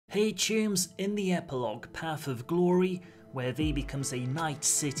He assumes in the epilogue Path of Glory, where V becomes a Night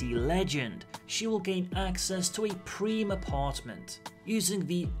City legend, she will gain access to a preem apartment. Using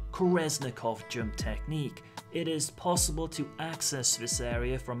the Kerenzikov jump technique, it is possible to access this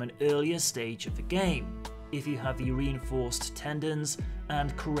area from an earlier stage of the game, if you have the reinforced tendons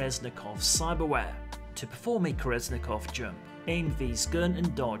and Kerenzikov cyberware. To perform a Kerenzikov jump, aim V's gun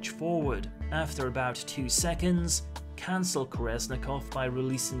and dodge forward. After about 2 seconds, cancel Kerenzikov by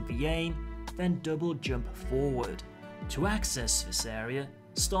releasing the aim, then double jump forward. To access this area,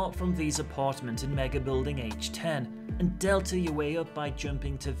 start from V's apartment in Mega Building H10 and delta your way up by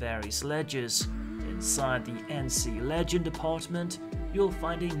jumping to various ledges. Inside the NC Legend apartment, you'll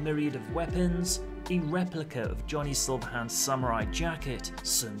find a myriad of weapons, a replica of Johnny Silverhand's samurai jacket,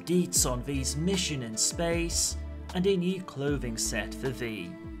 some deets on V's mission in space, and a new clothing set for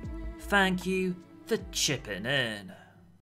V. Thank you for chipping in.